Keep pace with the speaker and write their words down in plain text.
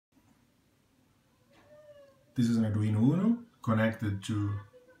This is an Arduino Uno connected to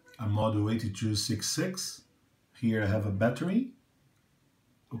a module 8266. Here I have a battery,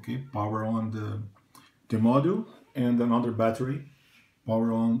 okay, power on the module, and another battery,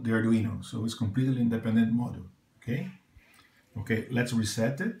 power on the Arduino. So it's completely independent module, okay? Okay, let's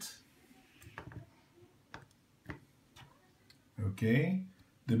reset it. Okay,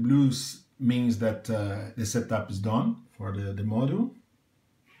 the blue means that the setup is done for the module.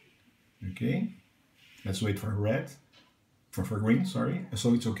 Okay, let's wait for red, for green, sorry.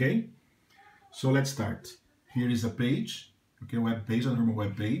 So it's okay. So let's start. Here is a page, okay, web page, a normal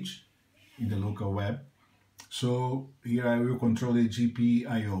web page in the local web. So here I will control the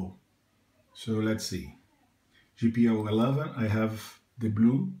GPIO. So let's see. GPIO 11, I have the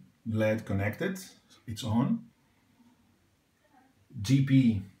blue LED connected, it's on.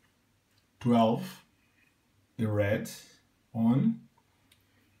 GP 12, the red, on.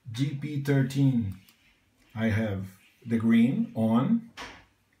 GP 13, I have the green, on.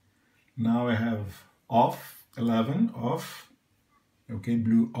 Now I have off, 11, off. Okay,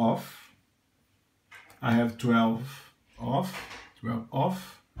 blue off. I have 12 off.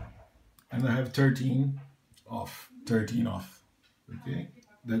 And I have 13 off, okay?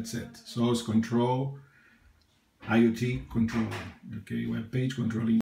 That's it. So it's control, IoT control, okay? Web page controlling